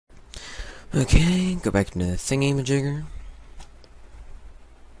Okay, go back into the thingy-majigger.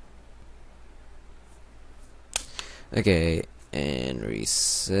 Okay, and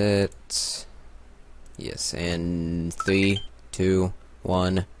reset. Yes, and 3, 2,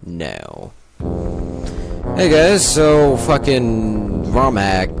 1, now. Hey guys, so fucking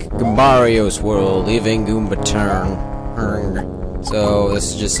Romac, Goombario's world, leaving Goomba turn. So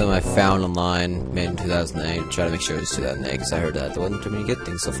this is just something I found online, made in 2008. Try to make sure it's 2008 because I heard that there wasn't too many good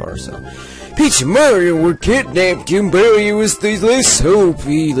things so far. So Peach and Mario were kidnapped. Goombario is the least hope.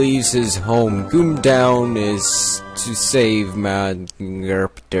 He leaves his home. Goom down is to save my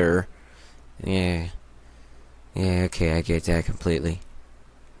Gerpter. Yeah, okay, I get that completely.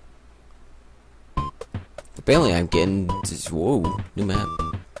 Apparently I'm getting this, whoa, new map.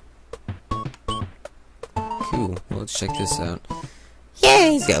 Cool, well, let's check this out. Yeah,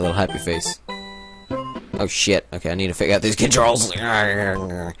 he's got a little happy face. Oh shit, okay, I need to figure out these controls. Yeah.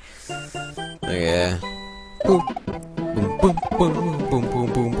 Boom. Boom, boom, boom, boom,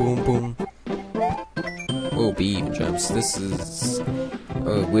 boom, boom, boom, boom. Oh, B even jumps. This is...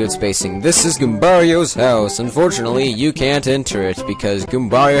 weird spacing. This is Goombario's house. Unfortunately, you can't enter it because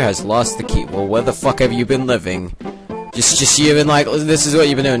Goombario has lost the key. Well, where the fuck have you been living? Just you've been like, this is what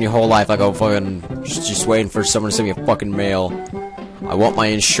you've been doing your whole life, like, oh, fucking, just waiting for someone to send me a fucking mail. I want my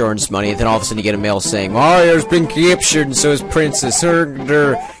insurance money, then all of a sudden you get a mail saying, Mario's been captured, and so is Princess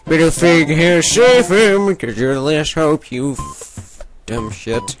Herder. Better figure here, save him, because you're the last hope, you dumb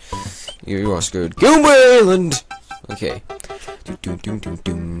shit. You are screwed. Goomba Island! Okay.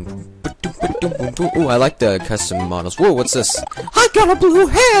 Ooh, I like the custom models. Whoa, what's this? I got a blue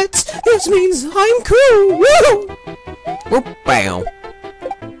hat! This means I'm cool! Woo! Whoop, bam.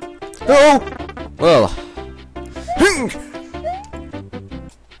 Oh! Well.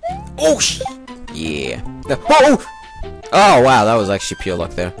 Oh, yeah. Oh! Oh, wow, that was actually pure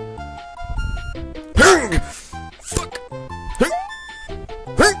luck there.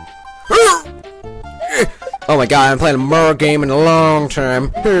 Oh my god, I'm playing a Mario game in a long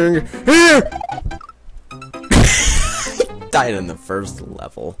time. Died in the first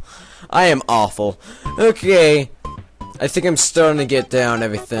level. I am awful. Okay. I think I'm starting to get down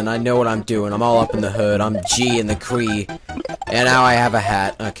everything. I know what I'm doing. I'm all up in the hood. I'm G in the Cree. And now I have a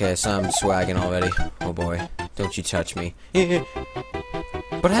hat. Okay, so I'm swagging already. Oh boy. Don't you touch me.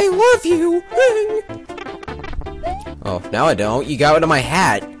 But I love you! Oh, now I don't. You got rid of my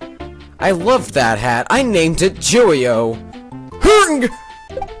hat. I love that hat. I named it Joyo.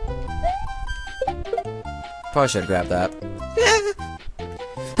 Probably should grab that.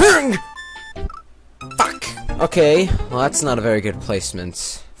 Fuck. Okay, well that's not a very good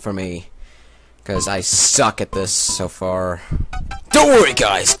placement for me, because I suck at this so far. Don't worry,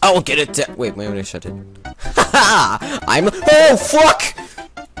 guys. I'll get it. Wait, I shut it. Haha! Oh fuck!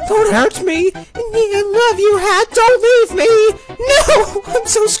 Don't hurt me! I love you, hat! Don't leave me! No! I'm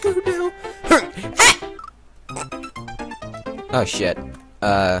so screwed now! Oh shit.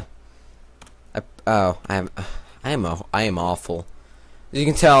 I am awful. As you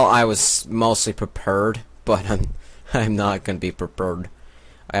can tell, I was mostly prepared, but I'm not gonna be prepared.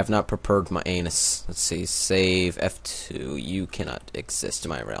 I have not prepared my anus. Let's see, save F2. You cannot exist in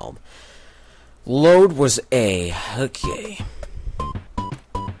my realm. Load was A. Okay.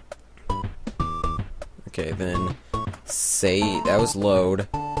 Okay, then save. That was load.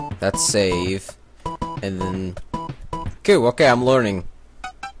 That's save. And then cool. Okay, I'm learning.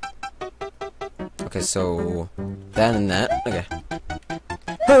 Okay, so that and that. Okay.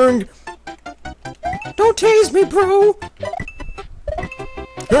 Hung. Don't tase me, bro.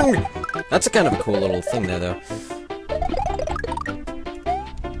 Hung. That's a kind of a cool little thing there, though.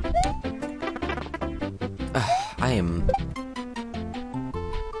 I am.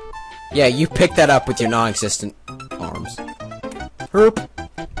 Yeah, you picked that up with your non-existent arms. Herp.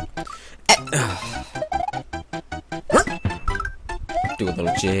 Do a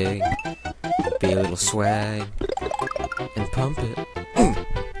little jig, be a little swag, and pump it.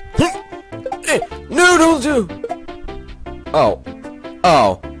 No, don't do. Oh,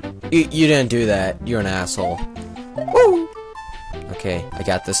 you didn't do that. You're an asshole. Woo. Okay, I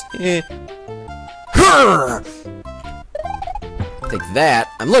got this. Take that.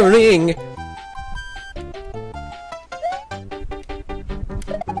 I'm learning.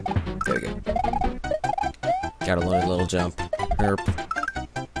 There we go. Gotta learn a little jump. Herp.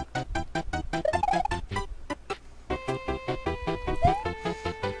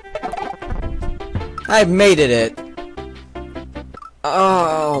 I made it.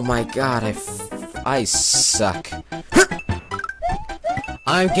 Oh my god, I suck.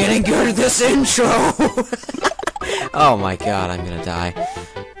 I'm getting good at this intro. Oh my god, I'm gonna die.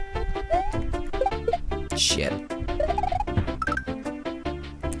 Shit.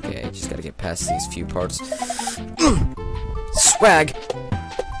 Okay, just gotta get past these few parts. Swag!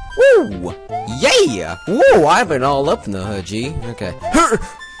 Woo! Yeah! Woo! I've been all up in the hood, G. Okay.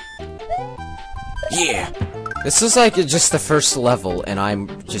 Yeah! This is like just the first level, and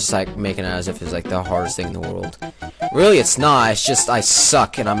I'm just like making it as if it's like the hardest thing in the world. Really, it's not. It's just I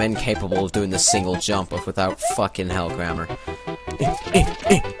suck, and I'm incapable of doing the single jump without fucking hell grammar.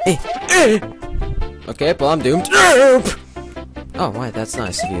 Okay, well, I'm doomed. Oh, why? That's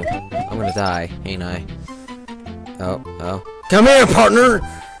nice of you. I'm gonna die, ain't I? Oh. Come here, partner!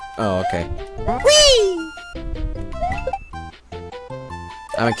 Oh, okay. Whee!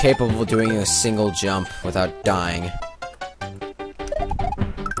 I'm incapable of doing a single jump without dying.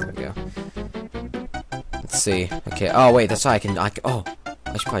 There we go. Let's see. Okay. Oh, wait, that's why I can. Oh,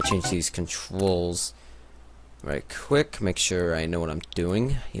 I should probably change these controls. Right, quick. Make sure I know what I'm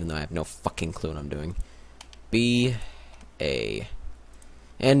doing, even though I have no fucking clue what I'm doing. B, A.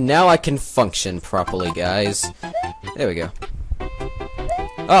 And now I can function properly, guys. There we go.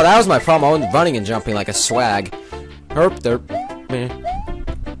 Oh, that was my problem. I was running and jumping like a swag. Herp derp. Meh.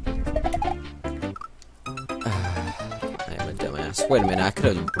 I am a dumbass. Wait a minute, I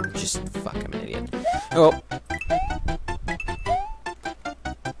could have just... Fuck, I'm an idiot. Oh.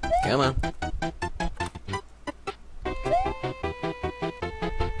 Come on.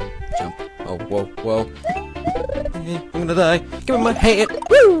 Jump. Oh, whoa. I'm gonna die. Give me my hand.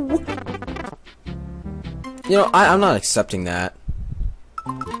 Woo! You know, I'm not accepting that.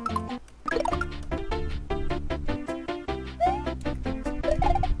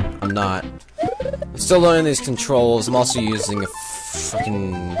 I'm not. I'm still learning these controls. I'm also using a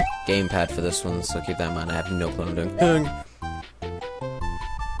fucking gamepad for this one, so keep that in mind. I have no clue what I'm doing.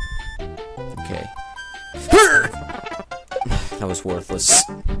 Okay. That was worthless.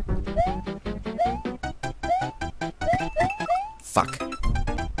 Fuck.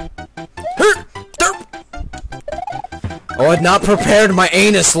 Oh, I had not prepared my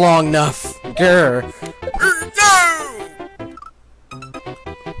anus long enough. Grr.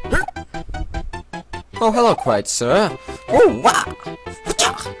 Oh, hello, quite, sir. Oh, wow.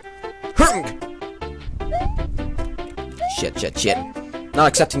 Shit. Not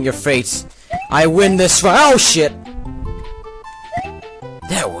accepting your fate. I win this fight. Oh, shit.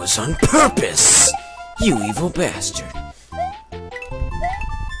 That was on purpose. You evil bastard.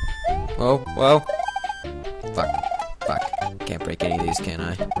 Whoa. Fuck. Can't break any of these, can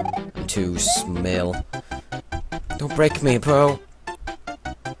I? I'm too small. Don't break me, bro.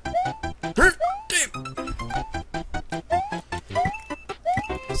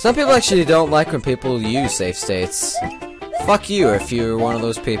 Some people actually don't like when people use safe states. Fuck you if you're one of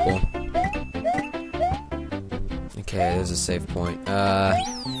those people. Okay, there's a save point. Ooh,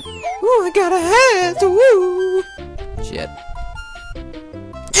 I got a hat! Woo! Shit.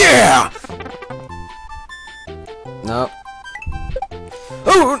 Yeah! No.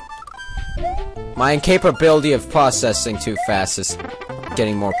 Oh! My incapability of processing too fast is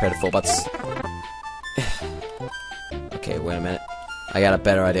getting more pitiful, but... Okay, wait a minute. I got a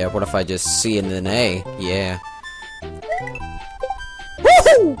better idea. What if I just C and then A? Yeah.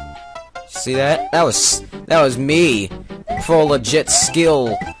 Woohoo! See that? That was me. Full legit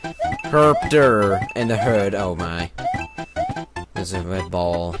skill. Herpter in the hood. Oh my. There's a red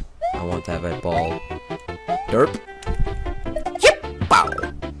ball. I want that red ball. Derp. Yep. Bow.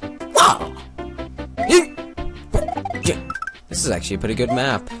 Wow. This is actually a pretty good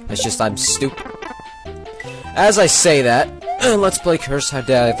map. It's just I'm stupid. As I say that, let's play Curse How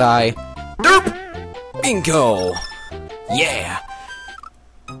Dare I. Derp! Bingo! Yeah!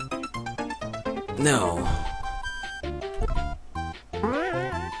 No.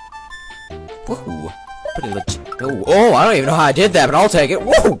 Woohoo! Pretty legit. Oh, I don't even know how I did that, but I'll take it.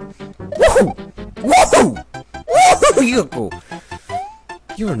 Woohoo! Woohoo! Woohoo! Woohoo!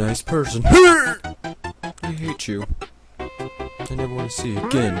 You're a nice person. I hate you. I never want to see you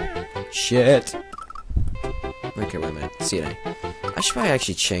again. Shit. Okay, wait a minute. CNA. I should probably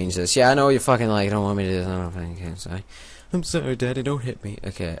actually change this. Yeah, I know you fucking like don't want me to do this. I don't fucking can't say. I'm sorry, Daddy. Don't hit me.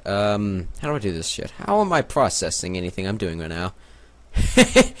 Okay. How do I do this shit? How am I processing anything I'm doing right now?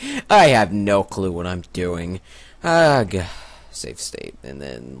 I have no clue what I'm doing. Save state, and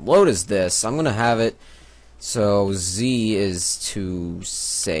then load is this. I'm gonna have it. So Z is to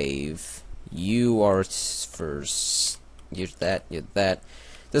save. You are first. You're that. You're that.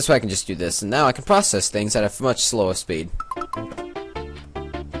 This way I can just do this, and now I can process things at a much slower speed.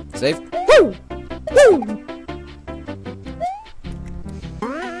 Save. Woo! Woo!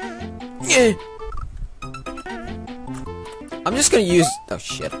 Yeah. I'm just gonna use... Oh,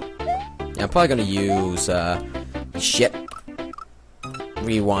 shit. Yeah, I'm probably gonna use, shit.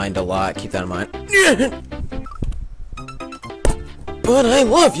 Rewind a lot, keep that in mind. But I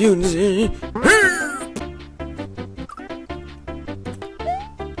love you!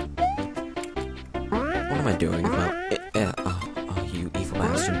 What am I doing? Oh, you evil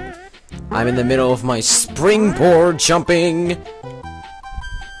bastard. I'm in the middle of my springboard jumping!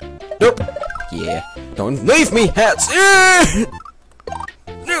 Nope! Yeah. Don't leave me, hats!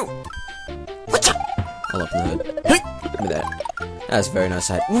 No! Whatcha? I love the hood. Give me that. That's a very nice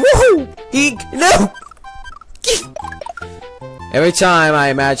hat. Woohoo! Eek! No! Every time I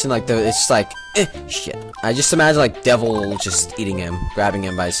imagine, like, it's just like, shit. I just imagine, like, Devil just eating him, grabbing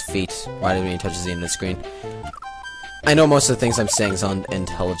him by his feet right when he touches the end of the screen. I know most of the things I'm saying is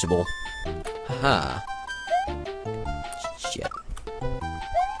unintelligible. Haha. Shit.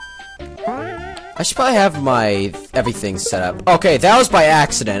 I should probably have my everything set up. Okay, that was by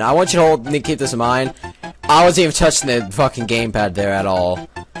accident. I want you to keep this in mind. I wasn't even touching the fucking gamepad there at all.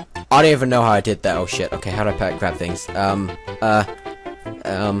 I don't even know how I did that. Oh shit. Okay, how do I grab things?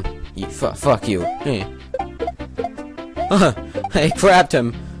 Fuck you. I grabbed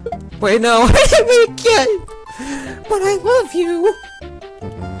him. Wait, no, I didn't mean again. But I love you.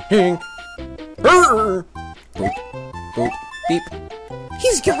 Boop, boop, beep.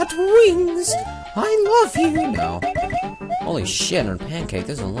 He's got wings. I love you. No. Holy shit, on Pancake,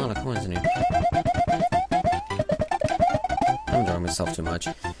 there's a lot of coins in here. I'm enjoying myself too much.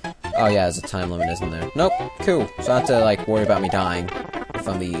 Oh yeah, there's a time limit, isn't there? Nope, cool. So I don't have to, like, worry about me dying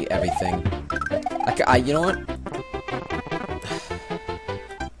from the everything. You know what?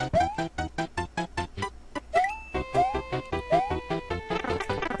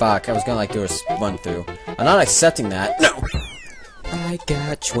 Fuck, I was gonna, like, do a run through. I'm not accepting that. No! I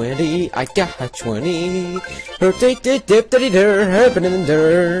got 20, I got 20.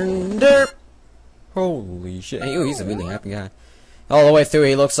 Holy shit. Hey, he's a really happy guy. All the way through,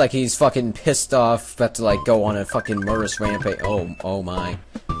 he looks like he's fucking pissed off, about to, like, go on a fucking murderous rampage. Oh my.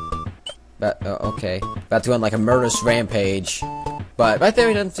 Okay. About to go on, like, a murderous rampage. But right there,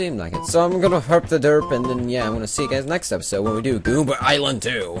 he doesn't seem like it. So I'm gonna herp the derp, and then, yeah, I'm gonna see you guys next episode when we do Goomba Island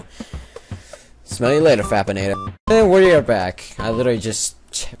 2. Smell you later, Fapinator. And we're back. I literally just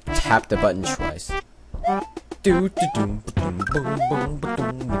tapped the button twice.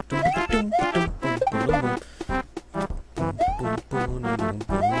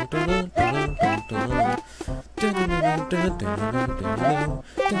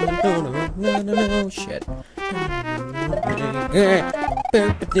 Shit.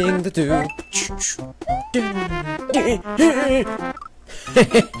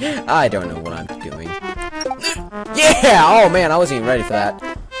 I don't know what I'm doing. Yeah! Oh man, I wasn't even ready for that.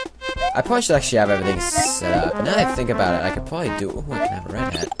 I probably should actually have everything set up. Now that I think about it, I could probably do. Ooh, I can have a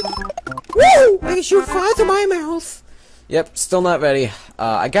red hat. Woo! I can shoot fire through my mouth. Yep, still not ready.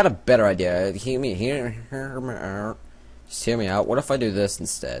 I got a better idea. Hear me here. Just hear me out. What if I do this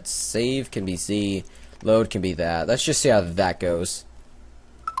instead? Save can be Z. Load can be that. Let's just see how that goes.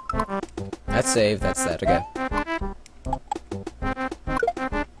 That's save. That's that. Okay.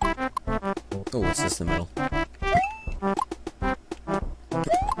 Oh, what's this in the middle?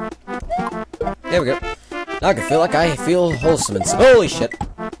 There we go. Now I can feel like I feel wholesome and holy shit.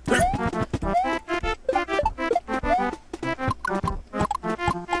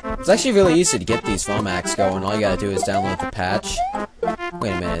 It's actually really easy to get these phone hacks going. All you gotta do is download the patch.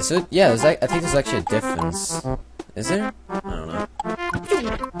 Wait a minute, is it? Yeah, I think there's actually a difference. Is there? I don't know.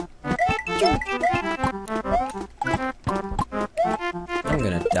 I'm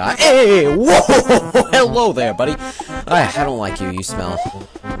gonna die. Hey! Whoa! Hello there, buddy. I don't like you. You smell.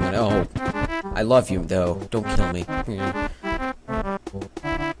 Oh, I love you, though. Don't kill me.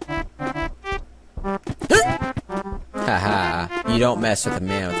 Haha. You don't mess with a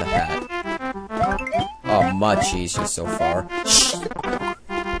man with a hat. Oh, much easier so far.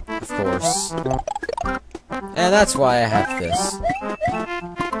 Of course. And that's why I have this.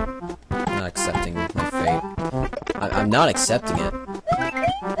 I'm not accepting my fate. I'm not accepting it.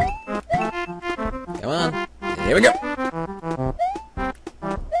 Come on. Here we go.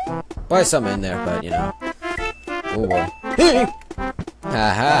 Probably something in there, but you know. Oh boy.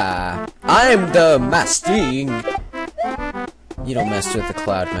 Haha. I'm the Masting. You don't mess with the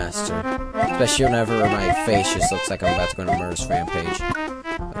Cloud Master. Especially whenever my face just looks like I'm about to go on a murderous rampage.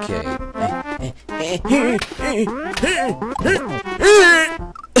 Okay.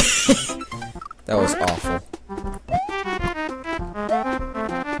 That was awful.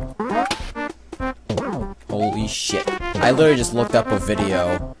 Holy shit. I literally just looked up a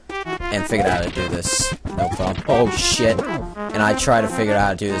video and figured out how to do this. No problem. Oh shit. And and I tried to figure out how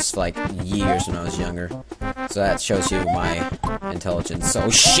to do this for like years when I was younger. So that shows you my intelligence.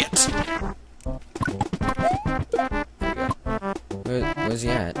 Oh shit! Where's he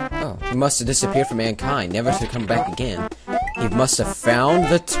at? Oh, he must have disappeared from mankind, never to come back again. He must have found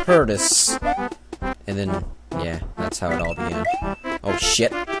the tortoise. And then, yeah, that's how it all began. Oh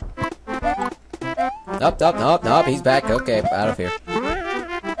shit! Nope, he's back. Okay, out of here.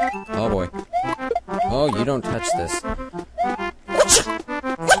 Oh boy. Oh, you don't touch this.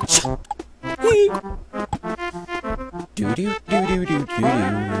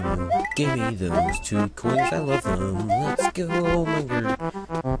 Give me those 2 coins, I love them. Let's go, oh my god.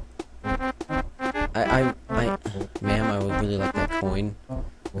 Ma'am, I would really like that coin.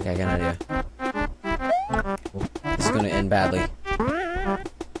 Okay, I got an idea. This is gonna end badly.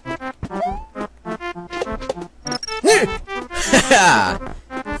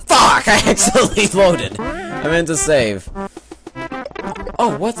 Fuck! I accidentally loaded. I meant to save.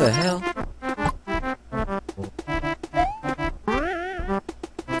 Oh, what the hell?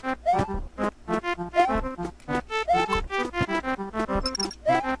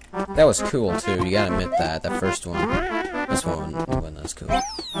 That was cool too. You gotta admit that. That first one. This one wasn't as cool. But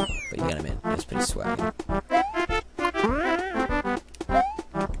you gotta admit, it was pretty swaggy.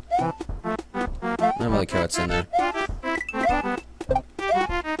 I don't really care what's in there.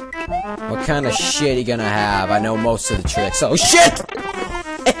 What kind of shit you gonna have? I know most of the tricks. Oh shit!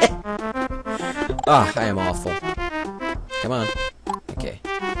 Ah, I am awful. Come on. Okay.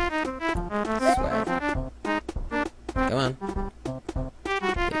 Swag. Come on.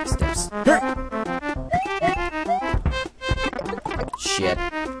 Baby steps. Shit.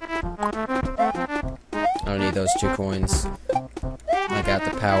 I don't need those 2 coins. I got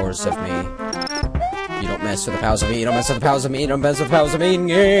the powers of me. You don't mess with the powers of me, you don't mess with the powers of me, you don't mess with the powers of me.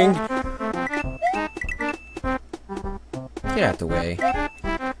 Get out the way.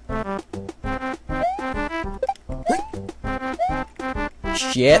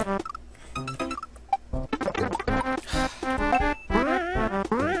 Shit.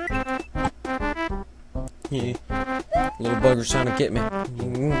 Yeah. Little bugger's trying to get me.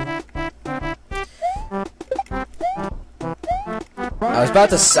 I was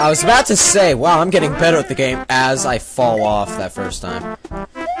about to say, wow, I'm getting better at the game as I fall off that first time.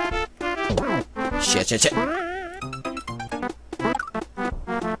 Shit.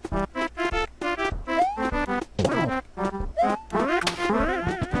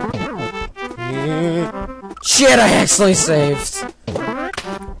 Shit, I actually saved.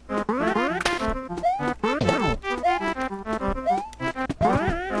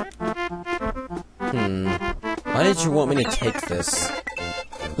 Why did you want me to take this?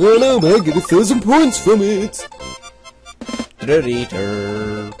 Oh no, man, get 1,000 points from it!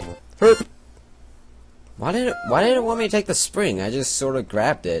 Herp. Why did it want me to take the spring? I just sort of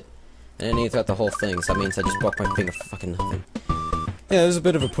grabbed it. And then he thought the whole thing, so that means I just broke my finger for fucking nothing. Yeah, there's a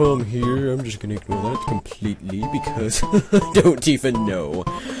bit of a problem here. I'm just gonna ignore that completely because I don't even know.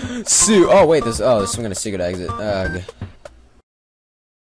 So, oh wait, there's some kind of secret exit.